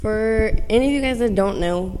For any of you guys that don't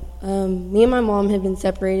know, me and my mom had been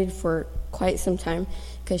separated for quite some time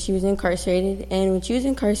because she was incarcerated, and when she was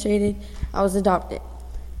incarcerated, I was adopted.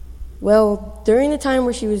 Well, during the time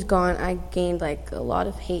where she was gone, I gained a lot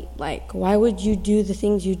of hate. Why would you do the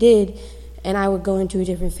things you did, and I would go into a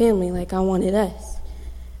different family? I wanted us.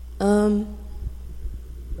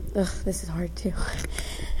 This is hard too.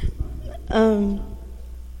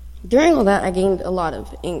 During all that, I gained a lot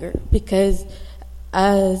of anger because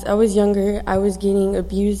as I was younger, I was getting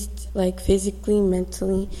abused, physically,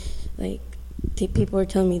 mentally. People were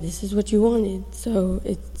telling me, this is what you wanted, so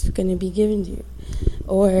it's going to be given to you.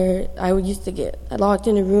 Or I used to get locked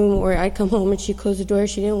in a room, or I'd come home and she'd close the door.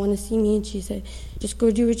 She didn't want to see me, and she said, just go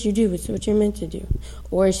do what you do. It's what you're meant to do.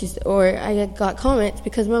 Or I got comments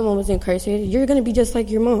because my mom was incarcerated, you're going to be just like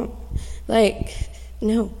your mom.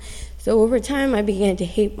 No. So over time, I began to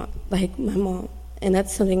hate my mom. And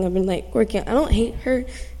that's something I've been working on. I don't hate her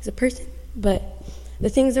as a person, but the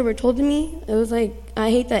things that were told to me, it was I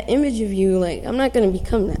hate that image of you. I'm not going to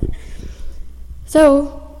become that.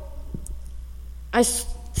 So I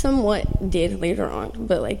somewhat did later on,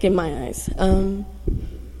 but in my eyes.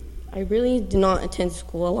 I really did not attend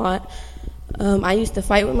school a lot. I used to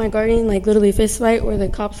fight with my guardian, literally fist fight, where the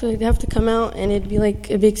cops would have to come out, and it'd be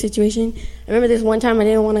a big situation. I remember this one time I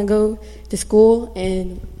didn't want to go to school,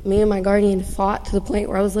 and me and my guardian fought to the point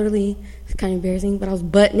where I was literally, it's kind of embarrassing, but I was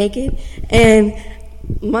butt naked. And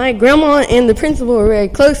my grandma and the principal were very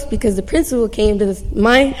close because the principal came to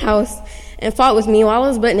my house and fought with me while I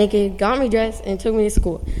was butt naked, got me dressed, and took me to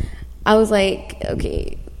school. I was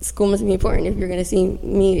okay, school must be important if you're going to see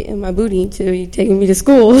me and my booty to be taking me to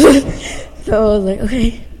school. So I was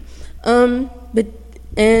okay.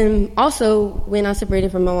 And also, when I was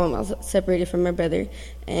separated from my mom, I was separated from my brother.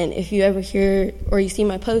 And if you ever hear or you see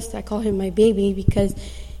my post, I call him my baby because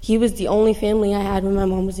he was the only family I had when my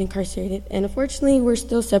mom was incarcerated. And unfortunately, we're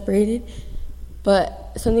still separated,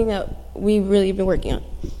 but something that we really have been working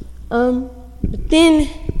on. But then,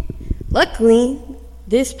 luckily,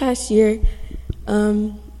 this past year,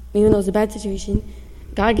 even though it was a bad situation,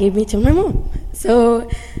 God gave me to my mom.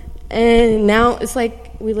 And now it's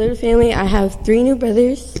we live in a family. I have 3 new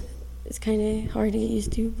brothers. It's kind of hard to get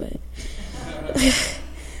used to, but...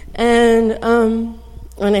 And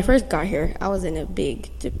when I first got here, I was in a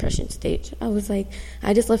big depression stage. I was I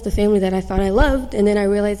just left the family that I thought I loved, and then I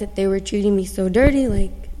realized that they were treating me so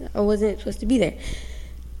dirty, I wasn't supposed to be there.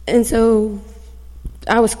 And so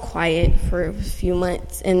I was quiet for a few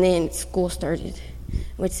months, and then school started.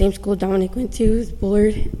 Which same school Dominic went to, was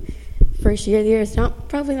Bullard. First year of the year, it's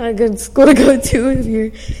probably not a good school to go to if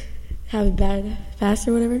you have a bad past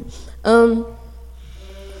or whatever.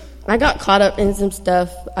 I got caught up in some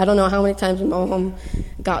stuff. I don't know how many times my mom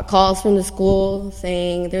got calls from the school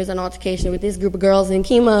saying there's an altercation with this group of girls in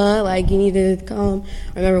Kemah, you need to come.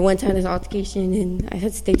 I remember one time there's an altercation, and I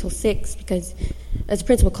had to stay till 6 because, as the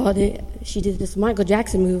principal called it, she did this Michael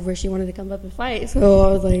Jackson move where she wanted to come up and fight. So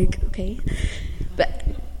I was okay.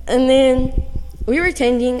 And then we were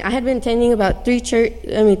attending. I had been attending about 3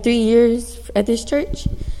 years at this church.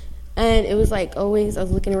 And it was always, I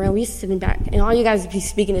was looking around, we used to sit in back, and all you guys would be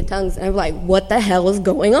speaking in tongues, and I'm what the hell is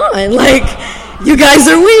going on? You guys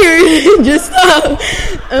are weird, just stop.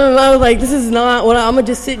 And I was this is not what I'm going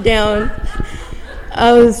to just sit down.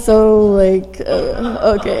 I was so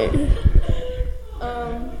okay.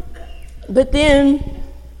 But then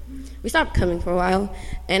we stopped coming for a while,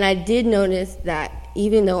 and I did notice that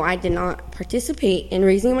even though I did not participate in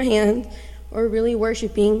raising my hand or really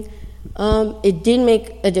worshiping, it did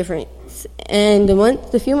make a difference. And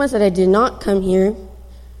the few months that I did not come here,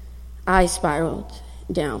 I spiraled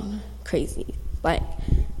down crazy. I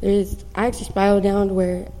actually spiraled down to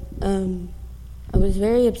where I was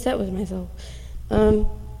very upset with myself. On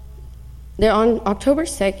October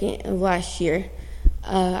 2nd of last year,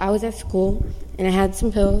 I was at school, and I had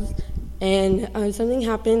some pills, and something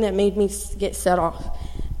happened that made me get set off.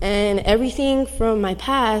 And everything from my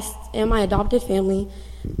past and my adopted family,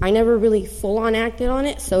 I never really full-on acted on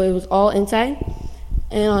it, so it was all inside.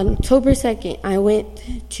 And on October 2nd, I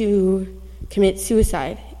went to commit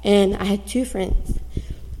suicide, and I had 2 friends.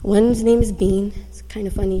 One's name is Bean. It's kind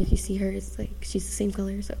of funny if you see her. It's she's the same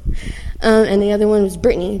color. So, and the other one was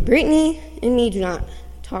Brittany. Brittany and me do not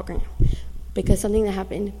talk right now because something that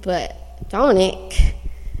happened, but Dominic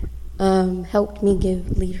helped me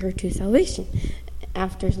lead her to salvation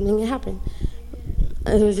after something that happened.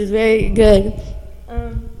 It was just very good.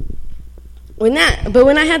 When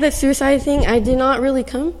I had that suicide thing, I did not really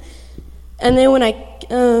come. And then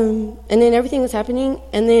and then everything was happening,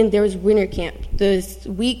 and then there was winter camp. This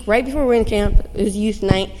week right before winter camp, it was youth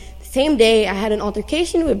night. The same day, I had an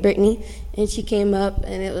altercation with Brittany, and she came up,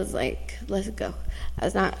 and it was like, let's go.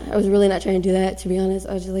 I was really not trying to do that, to be honest.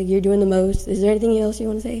 I was just like, you're doing the most. Is there anything else you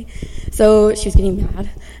want to say? So she was getting mad.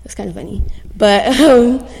 It was kind of funny. But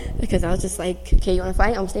because I was just like, okay, you want to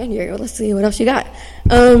fight? I'm staying here. Well, let's see what else you got.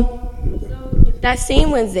 So that same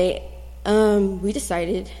Wednesday, we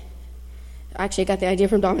decided, actually I got the idea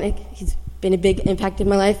from Dominic. He's been a big impact in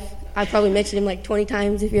my life. I probably mentioned him like 20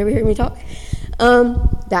 times if you ever heard me talk,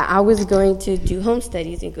 that I was going to do home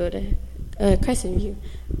studies and go to Crescent View.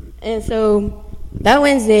 And so that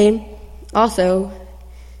Wednesday, also,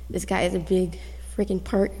 this guy is a big freaking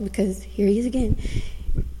part because here he is again.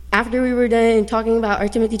 After we were done talking about our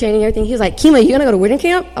Timothy training and everything, he was like, Kima, you gonna go to winter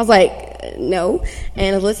camp? I was like, no.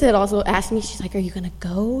 And Alyssa had also asked me, she's like, are you gonna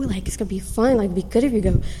go? Like, it's gonna be fun. Like, it'd be good if you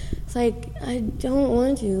go. It's like, I don't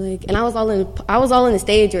want to. Like, and I was all in the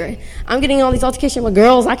stage where I'm getting all these altercations with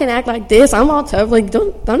girls. I can act like this. I'm all tough. Like,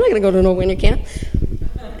 I'm not gonna go to no winter camp.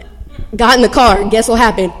 Got in the car. Guess what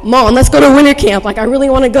happened? Mom, let's go to winter camp. Like, I really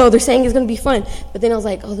want to go. They're saying it's going to be fun. But then I was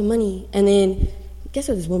like, oh, the money. And then guess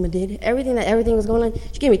what this woman did? Everything was going on.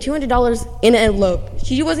 She gave me $200 in an envelope.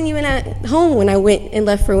 She wasn't even at home when I went and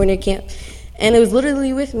left for winter camp. And it was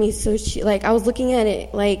literally with me. So I was looking at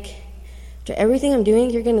it like, after everything I'm doing,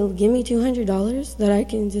 you're going to give me $200 that I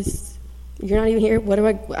can just, you're not even here.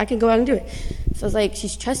 I can go out and do it. So I was like,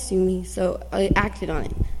 she's trusting me. So I acted on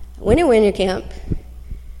it. I went to winter camp.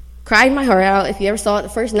 Cried my heart out. If you ever saw it the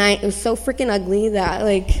first night, it was so freaking ugly that,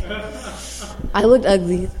 like, I looked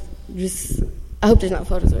ugly. I hope there's not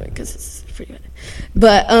photos of it because it's pretty bad.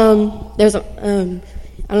 But there's I don't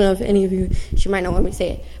know if any of you, she might not want me to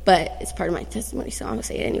say it, but it's part of my testimony, so I'm going to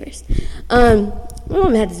say it anyways. My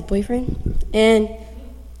mom had this boyfriend, and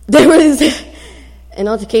there was an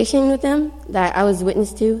altercation with them that I was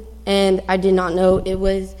witness to, and I did not know it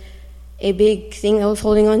was a big thing that was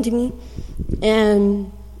holding on to me.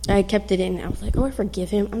 And I kept it in. I was like, oh, I forgive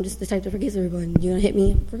him. I'm just the type that forgives everyone. You're going to hit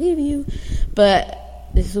me, I forgive you. But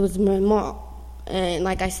this was my mom. And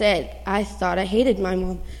like I said, I thought I hated my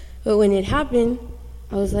mom. But when it happened,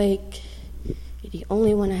 I was like, you're the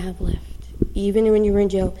only one I have left. Even when you were in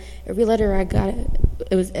jail, every letter I got,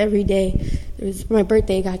 it was every day. It was for my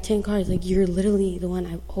birthday, I got 10 cards. Like, you're literally the one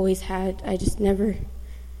I've always had. I just never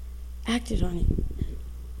acted on it.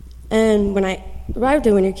 And when I arrived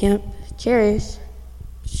at winter camp, Cherish,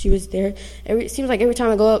 she was there. It seems like every time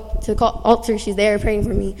I go up to the altar, she's there praying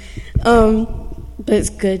for me. But it's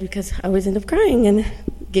good because I always end up crying and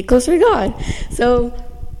get closer to God. So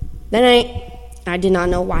that night, I did not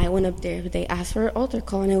know why I went up there. But they asked for an altar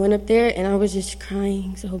call, and I went up there, and I was just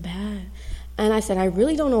crying so bad. And I said, I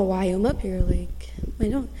really don't know why I'm up here. Like, I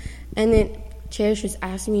don't. And then Cherish was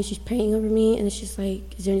asking me, she's praying over me, and she's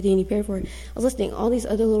like, is there anything you need prayer for? I was listing all these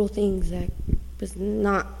other little things that was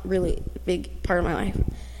not really a big part of my life.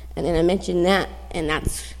 And then I mentioned that, and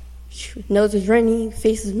that's, nose was running,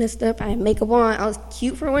 face was messed up, I had makeup on, I was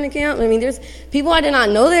cute for winter camp. I mean, there's people I did not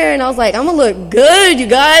know there, and I was like, I'm going to look good, you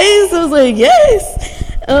guys. I was like, yes.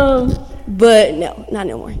 But no, not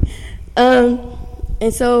no more.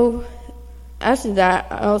 And so after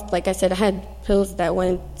that, I was, like I said, I had pills that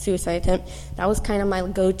went suicide attempt. That was kind of my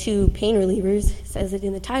go-to pain relievers. It says it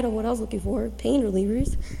in the title, what I was looking for, pain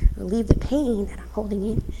relievers. Relieve the pain that I'm holding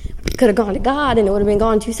in. Could have gone to God, and it would have been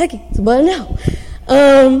gone in 2 seconds, but no.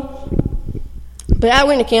 But at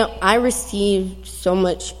winter camp, I received so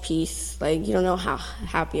much peace. Like, you don't know how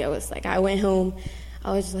happy I was. Like, I went home,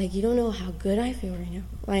 I was like, you don't know how good I feel right now.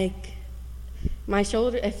 Like, my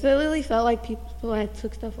shoulder, it literally felt like people had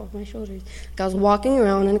took stuff off my shoulders. Like, I was walking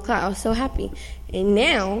around in a cloud. I was so happy. And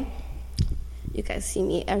now, you guys see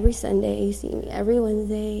me every Sunday. You see me every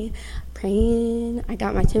Wednesday praying. I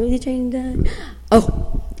got my Timothy training done.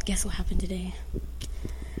 Oh, guess what happened today?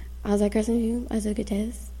 I was at Crescent View. I took a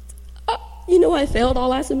test. Oh, you know I failed all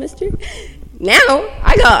last semester. Now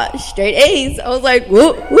I got straight A's. I was like,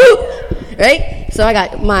 whoop, whoop, right? So I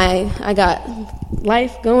got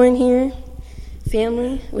life going here,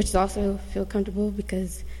 family, which is also feel comfortable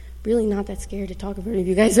because really not that scared to talk in front of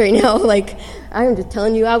you guys right now. Like, I'm just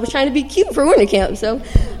telling you, I was trying to be cute for winter camp. So,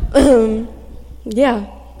 yeah,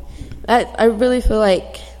 I really feel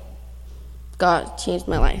like God changed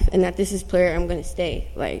my life, and that this is where I'm going to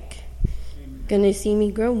stay. Like, going to see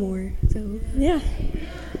me grow more. So, yeah.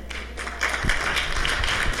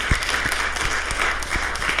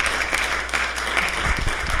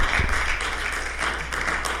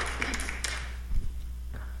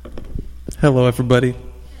 Hello, everybody.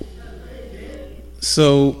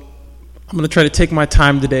 So I'm going to try to take my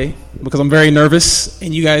time today because I'm very nervous,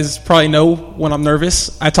 and you guys probably know when I'm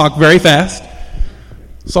nervous, I talk very fast.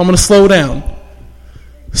 So I'm going to slow down.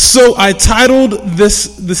 So I titled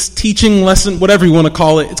this teaching lesson, whatever you want to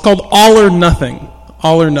call it, it's called All or Nothing.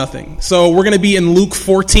 All or Nothing. So we're going to be in Luke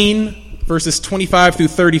 14, verses 25 through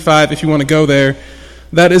 35, if you want to go there.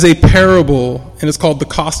 That is a parable, and it's called The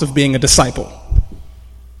Cost of Being a Disciple.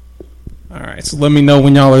 All right, so let me know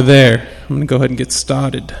when y'all are there. I'm going to go ahead and get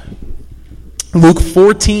started. Luke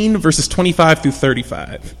 14, verses 25 through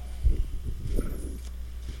 35.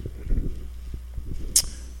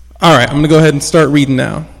 All right, I'm going to go ahead and start reading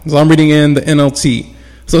now. So I'm reading in the NLT.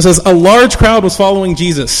 So it says, a large crowd was following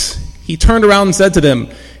Jesus. He turned around and said to them,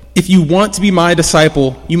 if you want to be my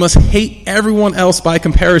disciple, you must hate everyone else by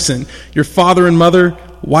comparison. Your father and mother,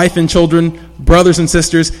 wife and children, brothers and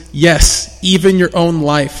sisters, yes, even your own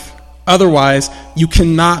life. Otherwise, you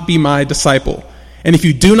cannot be my disciple. And if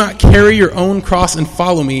you do not carry your own cross and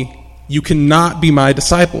follow me, you cannot be my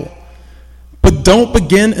disciple. But don't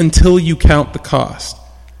begin until you count the cost.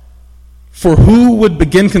 For who would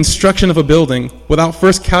begin construction of a building without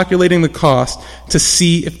first calculating the cost to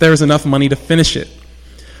see if there is enough money to finish it?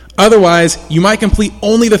 Otherwise, you might complete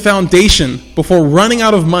only the foundation before running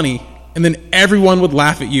out of money, and then everyone would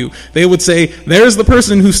laugh at you. They would say, there's the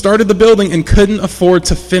person who started the building and couldn't afford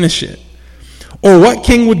to finish it. Or what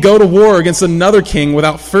king would go to war against another king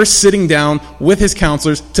without first sitting down with his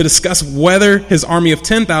counselors to discuss whether his army of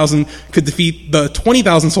 10,000 could defeat the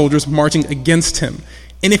 20,000 soldiers marching against him?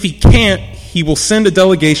 And if he can't, he will send a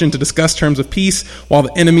delegation to discuss terms of peace while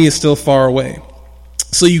the enemy is still far away.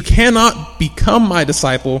 So you cannot become my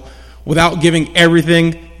disciple without giving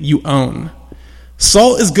everything you own.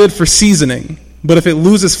 Salt is good for seasoning, but if it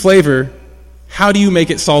loses flavor, how do you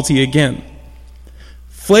make it salty again?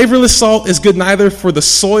 Flavorless salt is good neither for the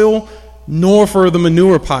soil nor for the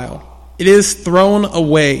manure pile. It is thrown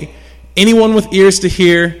away. Anyone with ears to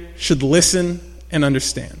hear should listen and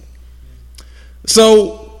understand.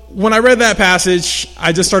 So when I read that passage,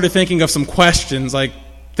 I just started thinking of some questions, like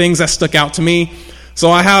things that stuck out to me. So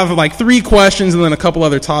I have like 3 questions and then a couple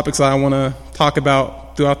other topics that I want to talk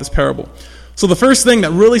about throughout this parable. So the first thing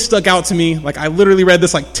that really stuck out to me, like I literally read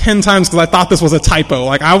this like 10 times because I thought this was a typo.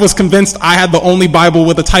 Like I was convinced I had the only Bible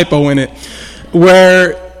with a typo in it,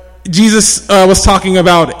 where Jesus was talking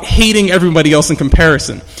about hating everybody else in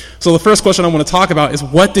comparison. So the first question I want to talk about is,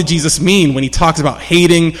 what did Jesus mean when he talks about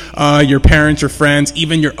hating your parents, your friends,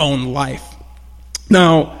 even your own life?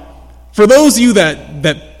 Now, for those of you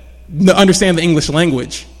that understand the English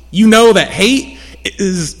language, you know that hate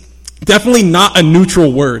is definitely not a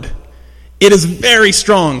neutral word. It is very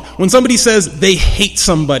strong. When somebody says they hate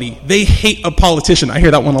somebody, they hate a politician, I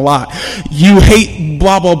hear that one a lot. You hate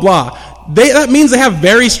blah, blah, blah. That means they have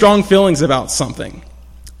very strong feelings about something.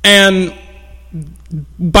 And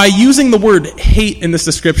by using the word hate in this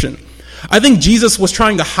description, I think Jesus was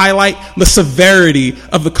trying to highlight the severity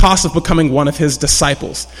of the cost of becoming one of his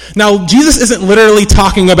disciples. Now, Jesus isn't literally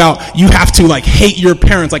talking about you have to like hate your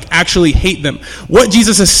parents, like actually hate them. What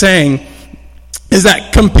Jesus is saying is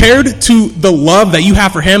that compared to the love that you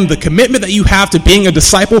have for him, the commitment that you have to being a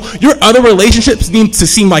disciple, your other relationships need to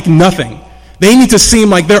seem like nothing. They need to seem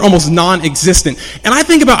like they're almost non-existent. And I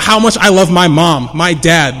think about how much I love my mom, my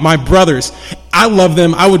dad, my brothers. I love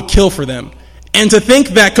them. I would kill for them. And to think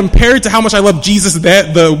that compared to how much I love Jesus,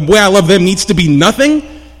 that the way I love them needs to be nothing,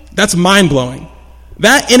 that's mind-blowing.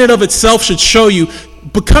 That in and of itself should show you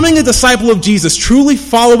becoming a disciple of Jesus, truly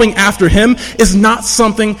following after him, is not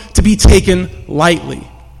something to be taken lightly.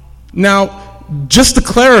 Now, just to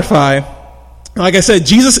clarify, like I said,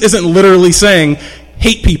 Jesus isn't literally saying,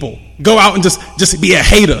 hate people. Go out and just be a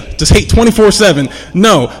hater. Just hate 24/7.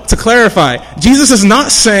 No, to clarify, Jesus is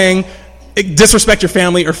not saying disrespect your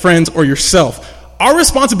family or friends or yourself. Our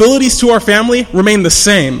responsibilities to our family remain the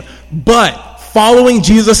same, but following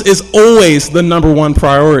Jesus is always the number one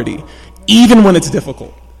priority, even when it's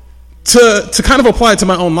difficult. To kind of apply it to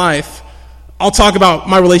my own life, I'll talk about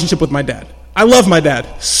my relationship with my dad. I love my dad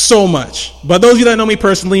so much, but those of you that know me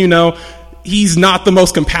personally, you know he's not the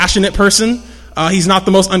most compassionate person. He's not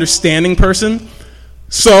the most understanding person.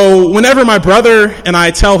 So whenever my brother and I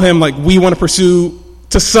tell him like we want to pursue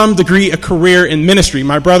to some degree a career in ministry,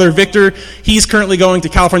 my brother Victor, he's currently going to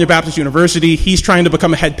California Baptist University. He's trying to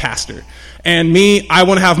become a head pastor. And me, I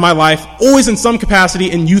want to have my life always in some capacity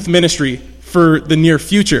in youth ministry for the near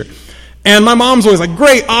future. And my mom's always like,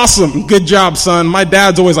 great, awesome, good job, son. My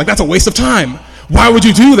dad's always like, that's a waste of time. Why would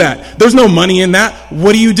you do that? There's no money in that.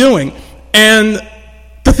 What are you doing? And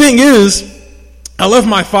the thing is, I love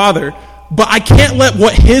my father, but I can't let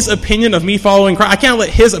what his opinion of me following Christ, I can't let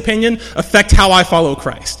his opinion affect how I follow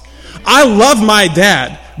Christ. I love my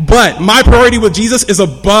dad, but my priority with Jesus is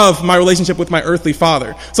above my relationship with my earthly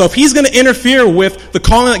father. So if he's going to interfere with the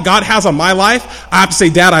calling that God has on my life, I have to say,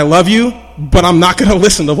 Dad, I love you, but I'm not going to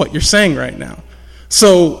listen to what you're saying right now.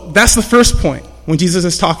 So that's the first point when Jesus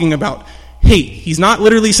is talking about hate. He's not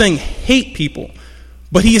literally saying hate people,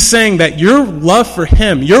 but he is saying that your love for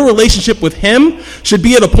him, your relationship with him should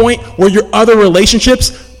be at a point where your other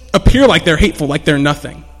relationships appear like they're hateful, like they're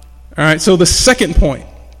nothing. All right, so the second point,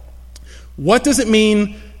 what does it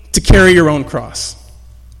mean to carry your own cross?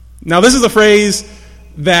 Now, this is a phrase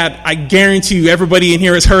that I guarantee you everybody in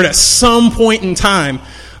here has heard at some point in time.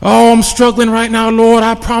 Oh, I'm struggling right now, Lord.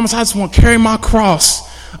 I promise I just want to carry my cross.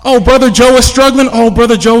 Oh, Brother Joe is struggling. Oh,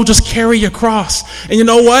 Brother Joe, just carry your cross. And you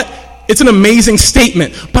know what? It's an amazing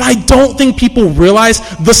statement, but I don't think people realize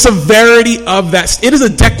the severity of that. It is a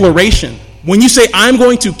declaration. When you say, I'm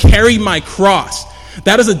going to carry my cross,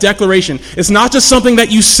 that is a declaration. It's not just something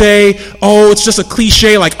that you say, oh, it's just a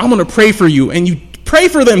cliche, like, I'm going to pray for you. And you pray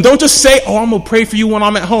for them. Don't just say, oh, I'm going to pray for you when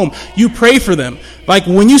I'm at home. You pray for them. Like,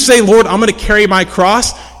 when you say, Lord, I'm going to carry my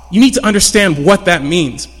cross, you need to understand what that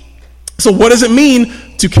means. So what does it mean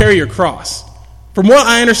to carry your cross? From what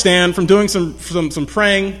I understand, from doing some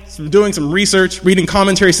praying, from doing some research, reading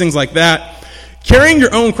commentaries, things like that, carrying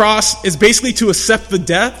your own cross is basically to accept the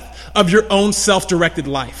death of your own self-directed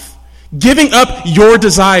life. Giving up your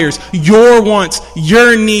desires, your wants,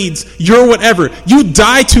 your needs, your whatever. You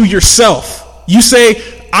die to yourself. You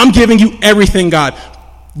say, I'm giving you everything, God.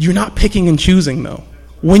 You're not picking and choosing, though.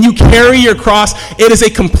 When you carry your cross, it is a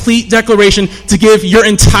complete declaration to give your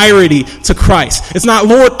entirety to Christ. It's not,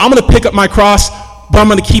 Lord, I'm going to pick up my cross, but I'm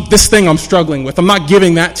going to keep this thing I'm struggling with. I'm not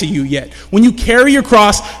giving that to you yet. When you carry your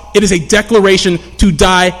cross, it is a declaration to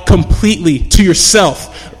die completely to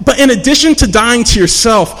yourself. But in addition to dying to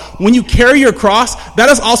yourself, when you carry your cross, that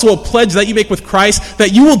is also a pledge that you make with Christ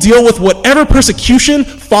that you will deal with whatever persecution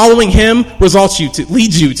following him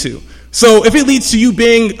leads you to. So if it leads to you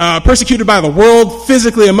being persecuted by the world,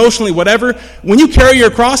 physically, emotionally, whatever, when you carry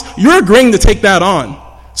your cross, you're agreeing to take that on.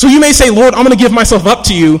 So you may say, Lord, I'm going to give myself up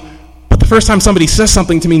to you, but the first time somebody says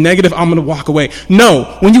something to me negative, I'm going to walk away.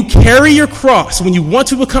 No, when you carry your cross, when you want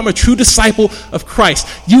to become a true disciple of Christ,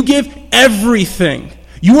 you give everything.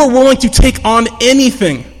 You are willing to take on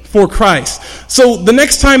anything for Christ. So the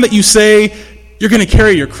next time that you say you're going to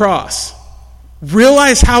carry your cross,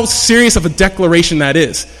 realize how serious of a declaration that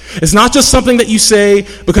is. It's not just something that you say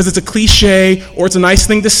because it's a cliche or it's a nice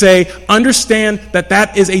thing to say. Understand that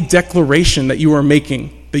that is a declaration that you are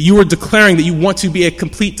making, that you are declaring that you want to be a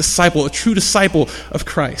complete disciple, a true disciple of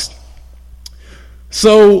Christ.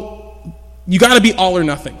 So you got to be all or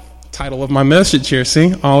nothing. Title of my message here,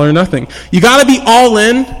 see? All or nothing. You got to be all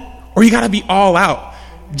in or you got to be all out.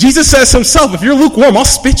 Jesus says himself, if you're lukewarm, I'll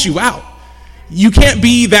spit you out. You can't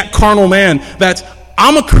be that carnal man that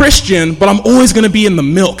I'm a Christian, but I'm always going to be in the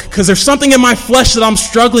milk because there's something in my flesh that I'm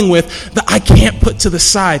struggling with that I can't put to the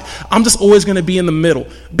side. I'm just always going to be in the middle.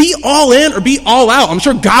 Be all in or be all out. I'm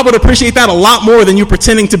sure God would appreciate that a lot more than you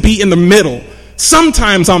pretending to be in the middle.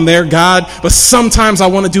 Sometimes I'm there, God, but sometimes I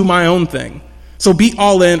want to do my own thing. So be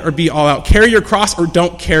all in or be all out. Carry your cross or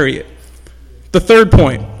don't carry it. The third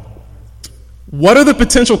point. What are the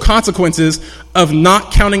potential consequences of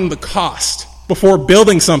not counting the cost before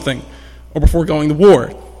building something or before going to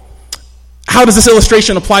war? How does this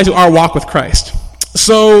illustration apply to our walk with Christ?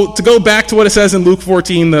 So to go back to what it says in Luke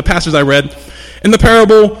 14, the passage I read, in the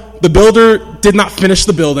parable, the builder did not finish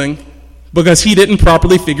the building because he didn't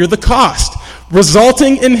properly figure the cost,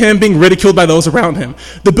 resulting in him being ridiculed by those around him.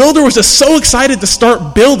 The builder was just so excited to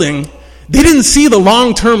start building, they didn't see the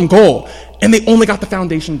long-term goal, and they only got the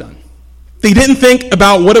foundation done. They didn't think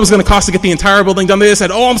about what it was going to cost to get the entire building done. They just said,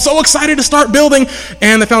 oh, I'm so excited to start building,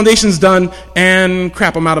 and the foundation's done, and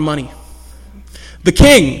crap, I'm out of money. The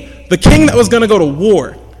king that was going to go to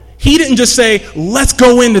war, he didn't just say, let's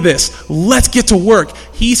go into this, let's get to work.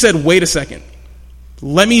 He said, wait a second.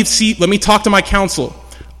 Let me talk to my council.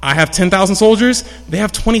 I have 10,000 soldiers, they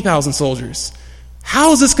have 20,000 soldiers.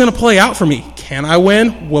 How is this going to play out for me? Can I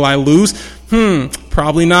win? Will I lose?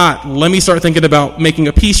 Probably not. Let me start thinking about making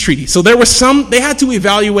a peace treaty. So they had to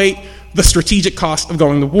evaluate the strategic cost of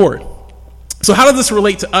going to war. So how does this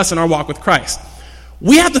relate to us in our walk with Christ?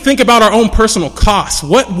 We have to think about our own personal costs.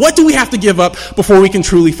 What do we have to give up before we can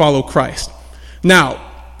truly follow Christ?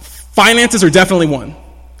 Now, finances are definitely one.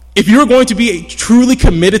 If you're going to be truly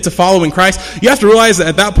committed to following Christ, you have to realize that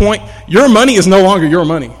at that point, your money is no longer your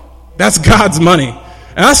money. That's God's money.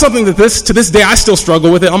 And that's something that to this day I still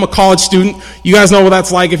struggle with it. I'm a college student. You guys know what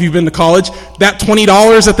that's like if you've been to college. That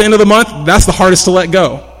 $20 at the end of the month, that's the hardest to let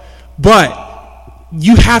go. But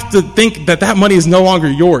you have to think that that money is no longer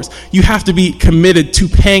yours. You have to be committed to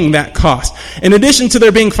paying that cost. In addition to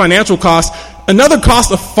there being financial costs, another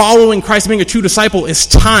cost of following Christ, being a true disciple, is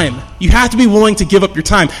time. You have to be willing to give up your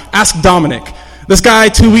time. Ask Dominic. This guy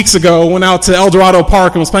 2 weeks ago went out to El Dorado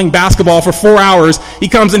Park and was playing basketball for 4 hours. He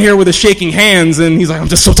comes in here with his shaking hands and he's like, I'm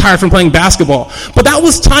just so tired from playing basketball. But that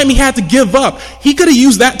was time he had to give up. He could have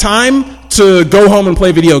used that time to go home and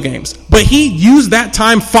play video games. But he used that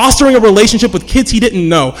time fostering a relationship with kids he didn't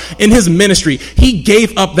know in his ministry. He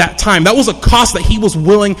gave up that time. That was a cost that he was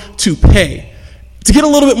willing to pay. To get a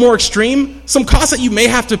little bit more extreme, some costs that you may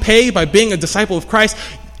have to pay by being a disciple of Christ,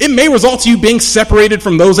 it may result to you being separated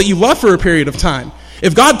from those that you love for a period of time.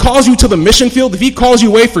 If God calls you to the mission field, if he calls you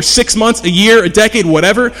away for 6 months, a year, a decade,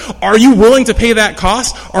 whatever, are you willing to pay that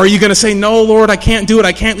cost? Or are you going to say, no, Lord, I can't do it.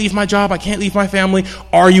 I can't leave my job. I can't leave my family.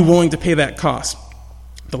 Are you willing to pay that cost?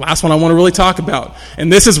 The last one I want to really talk about,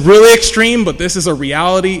 and this is really extreme, but this is a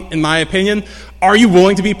reality in my opinion. Are you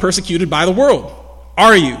willing to be persecuted by the world?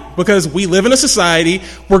 Are you? Because we live in a society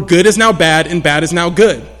where good is now bad and bad is now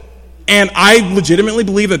good. And I legitimately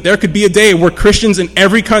believe that there could be a day where Christians in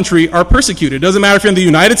every country are persecuted. It doesn't matter if you're in the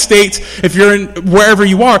United States, if you're in wherever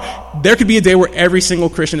you are, there could be a day where every single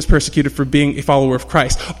Christian is persecuted for being a follower of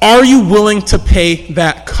Christ. Are you willing to pay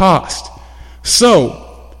that cost?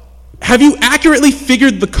 So, have you accurately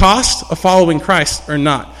figured the cost of following Christ or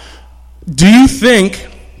not? Do you think,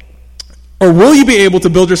 or will you be able to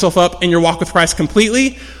build yourself up in your walk with Christ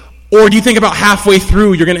completely? Or do you think about halfway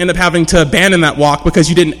through you're going to end up having to abandon that walk because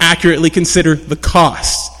you didn't accurately consider the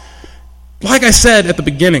cost? Like I said at the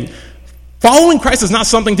beginning, following Christ is not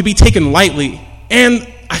something to be taken lightly. And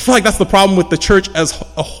I feel like that's the problem with the church as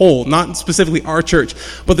a whole, not specifically our church,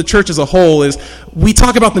 but the church as a whole, is we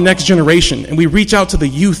talk about the next generation and we reach out to the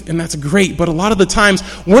youth, and that's great. But a lot of the times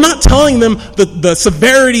we're not telling them the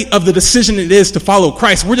severity of the decision it is to follow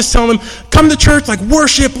Christ. We're just telling them, come to church, like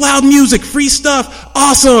worship, loud music, free stuff,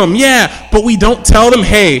 awesome, yeah. But we don't tell them,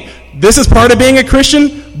 hey, this is part of being a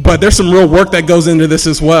Christian, but there's some real work that goes into this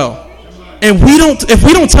as well. And if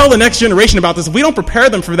we don't tell the next generation about this, if we don't prepare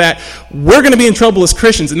them for that, we're going to be in trouble as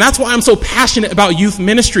Christians. And that's why I'm so passionate about youth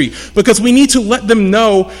ministry, because we need to let them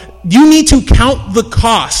know you need to count the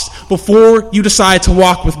cost before you decide to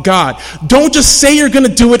walk with God. Don't just say you're going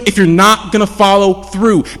to do it if you're not going to follow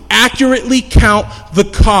through. Accurately count the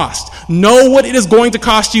cost. Know what it is going to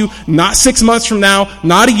cost you, not 6 months from now,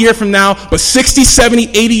 not a year from now, but 60, 70,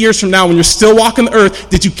 80 years from now when you're still walking the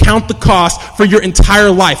earth. Did you count the cost for your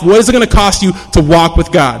entire life? What is it going to cost you to walk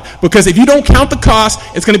with God? Because if you don't count the cost,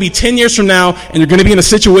 it's going to be 10 years from now, and you're going to be in a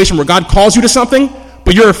situation where God calls you to something,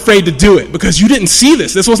 but you're afraid to do it because you didn't see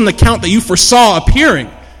this. This wasn't the count that you foresaw appearing.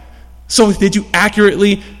 So did you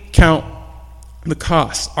accurately count the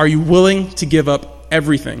cost? Are you willing to give up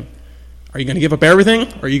everything? Are you going to give up everything,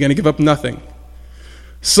 or are you going to give up nothing?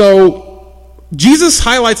 So Jesus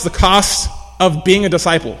highlights the cost of being a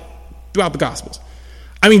disciple throughout the Gospels.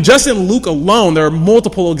 I mean, just in Luke alone, there are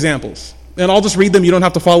multiple examples. And I'll just read them. You don't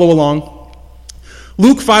have to follow along.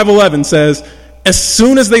 Luke 5:11 says, as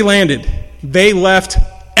soon as they landed, they left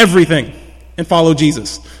everything and followed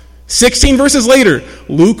Jesus. 16 verses later,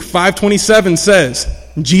 Luke 5:27 says,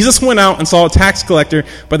 Jesus went out and saw a tax collector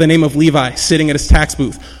by the name of Levi sitting at his tax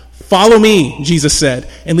booth. Follow me, Jesus said.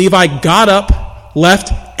 And Levi got up,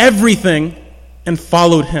 left everything, and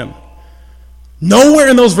followed him. Nowhere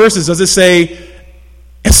in those verses does it say,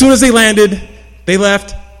 as soon as they landed, they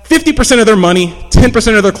left 50% of their money,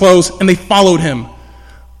 10% of their clothes, and they followed him.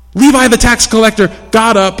 Levi the tax collector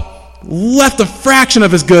got up, left a fraction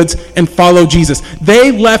of his goods, and followed Jesus.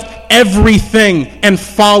 They left everything and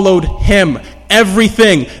followed him.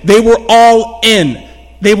 Everything. They were all in.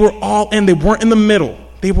 They were all in. They weren't in the middle.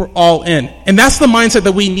 They were all in. And that's the mindset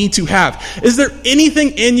that we need to have. Is there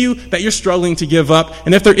anything in you that you're struggling to give up?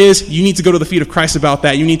 And if there is, you need to go to the feet of Christ about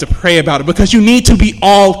that. You need to pray about it, because you need to be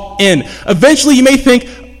all in. Eventually you may think,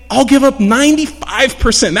 I'll give up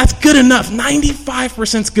 95%. That's good enough.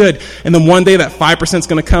 95% is good. And then one day that 5% is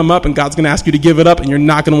going to come up and God's going to ask you to give it up, and you're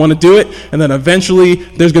not going to want to do it. And then eventually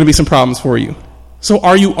there's going to be some problems for you. So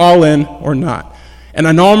are you all in or not? And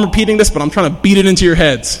I know I'm repeating this, but I'm trying to beat it into your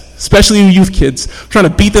heads, especially you youth kids. I'm trying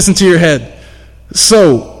to beat this into your head.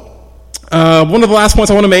 So, one of the last points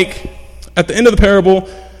I want to make, at the end of the parable,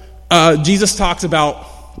 Jesus talks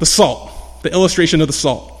about the salt, the illustration of the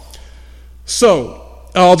salt. So,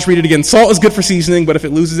 I'll just read it again. Salt is good for seasoning, but if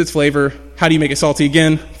it loses its flavor, how do you make it salty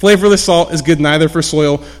again? Flavorless salt is good neither for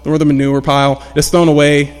soil nor the manure pile. It is thrown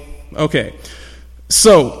away. Okay.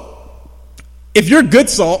 So, if you're good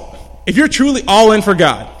salt, if you're truly all in for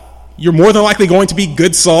God, you're more than likely going to be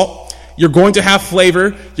good salt. You're going to have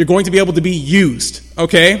flavor. You're going to be able to be used,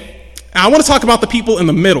 okay? And I want to talk about the people in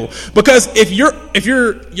the middle, because if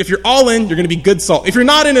you're all in, you're going to be good salt. If you're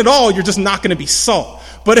not in at all, you're just not going to be salt.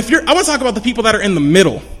 But I want to talk about the people that are in the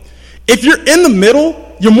middle. If you're in the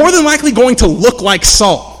middle, you're more than likely going to look like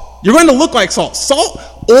salt. You're going to look like salt. Salt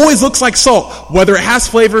always looks like salt, whether it has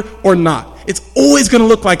flavor or not. It's always going to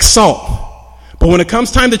look like salt. But when it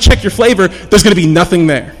comes time to check your flavor, there's going to be nothing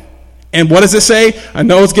there. And what does it say? I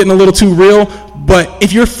know it's getting a little too real, but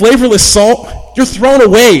if you're flavorless salt, you're thrown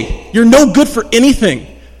away. You're no good for anything.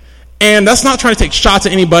 And that's not trying to take shots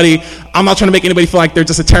at anybody. I'm not trying to make anybody feel like they're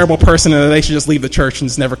just a terrible person and they should just leave the church and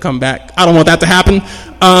just never come back. I don't want that to happen.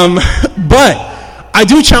 But I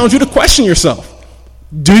do challenge you to question yourself.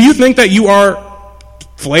 Do you think that you are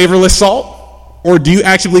flavorless salt? Or do you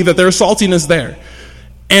actually believe that there's saltiness there?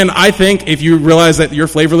 And I think if you realize that you're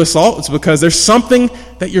flavorless salt, it's because there's something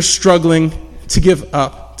that you're struggling to give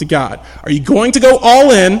up to God. Are you going to go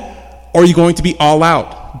all in, or are you going to be all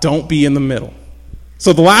out? Don't be in the middle.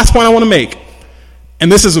 So the last point I want to make, and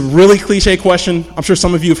this is a really cliche question. I'm sure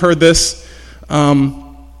some of you have heard this,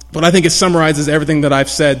 but I think it summarizes everything that I've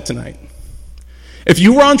said tonight. If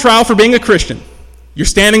you were on trial for being a Christian, you're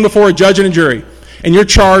standing before a judge and a jury, and you're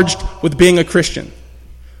charged with being a Christian,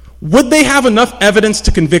 would they have enough evidence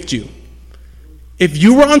to convict you? If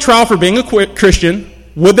you were on trial for being a Christian,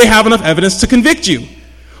 would they have enough evidence to convict you?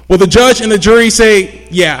 Will the judge and the jury say,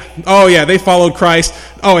 yeah, oh yeah, they followed Christ.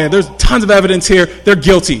 Oh yeah, there's tons of evidence here. They're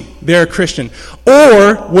guilty. They're a Christian.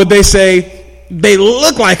 Or would they say, they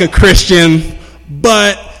look like a Christian,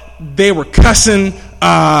 but they were cussing.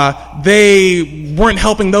 They weren't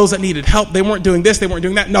helping those that needed help. They weren't doing this. They weren't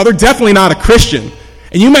doing that. No, they're definitely not a Christian.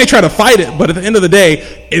 And you may try to fight it, but at the end of the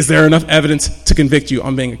day, is there enough evidence to convict you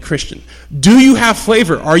on being a Christian? Do you have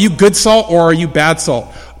flavor? Are you good salt or are you bad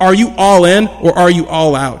salt? Are you all in or are you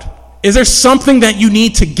all out? Is there something that you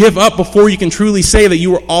need to give up before you can truly say that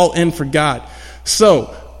you are all in for God?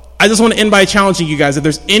 So, I just want to end by challenging you guys. If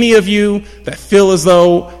there's any of you that feel as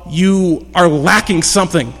though you are lacking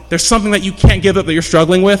something, there's something that you can't give up that you're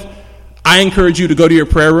struggling with, I encourage you to go to your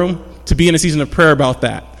prayer room, to be in a season of prayer about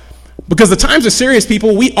that. Because the times are serious,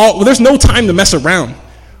 people. There's no time to mess around.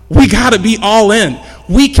 We got to be all in.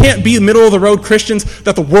 We can't be middle-of-the-road Christians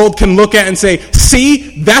that the world can look at and say,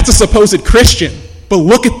 see, that's a supposed Christian. But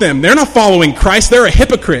look at them. They're not following Christ. They're a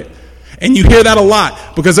hypocrite. And you hear that a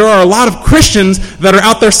lot because there are a lot of Christians that are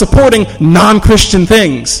out there supporting non-Christian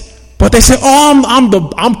things. But they say,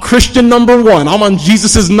 oh, I'm Christian number one. I'm on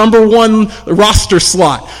Jesus' number one roster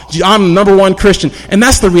slot. I'm number one Christian. And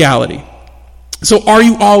that's the reality. So are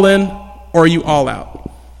you all in or are you all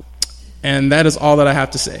out? And that is all that I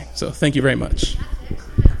have to say. So thank you very much.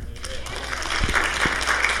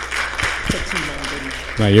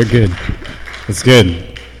 No, you're good. It's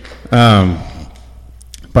good.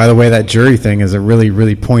 By the way, that jury thing is a really,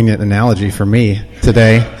 really poignant analogy for me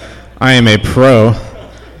today. I am a pro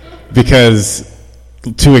because,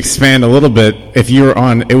 to expand a little bit, if you were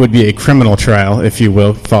on, it would be a criminal trial, if you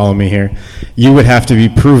will, follow me here. You would have to be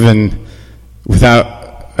proven without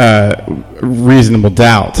reasonable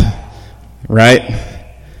doubt, right?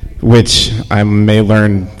 Which I may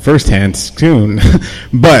learn firsthand soon.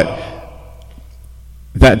 But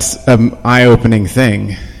that's an eye-opening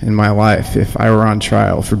thing in my life. If I were on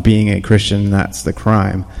trial for being a Christian, that's the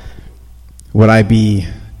crime. Would I be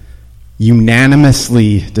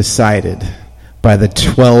unanimously decided by the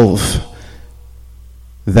 12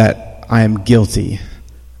 that I am guilty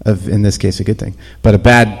of, in this case, a good thing, but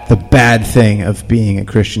the bad thing of being a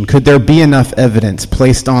Christian? Could there be enough evidence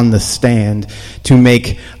placed on the stand to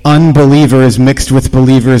make unbelievers mixed with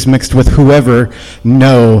believers, mixed with whoever,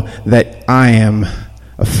 know that I am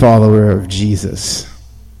a follower of Jesus?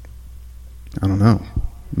 I don't know.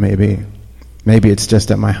 Maybe it's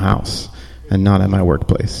just at my house and not at my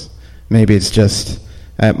workplace. Maybe it's just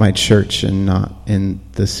at my church and not in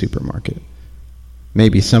the supermarket.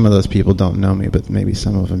 Maybe some of those people don't know me, but maybe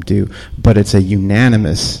some of them do. But it's a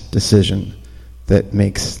unanimous decision that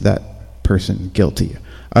makes that person guilty.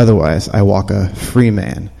 Otherwise, I walk a free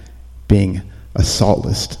man being a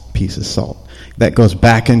saltless piece of salt that goes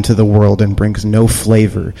back into the world and brings no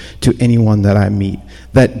flavor to anyone that I meet,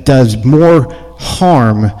 that does more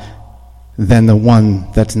harm than the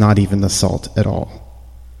one that's not even the salt at all.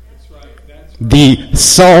 The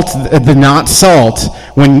salt, the not salt,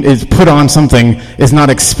 when it's put on something, is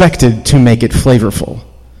not expected to make it flavorful.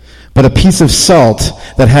 But a piece of salt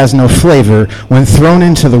that has no flavor, when thrown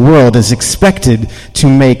into the world, is expected to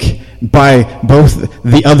make, by both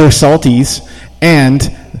the other salties and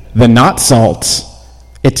the not salts,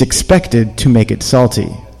 it's expected to make it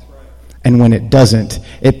salty. And when it doesn't,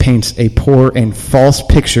 it paints a poor and false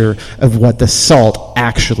picture of what the salt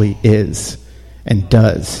actually is and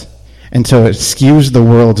does. And so it skews the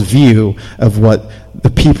world's view of what the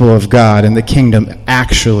people of God and the kingdom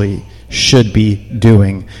actually should be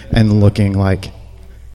doing and looking like.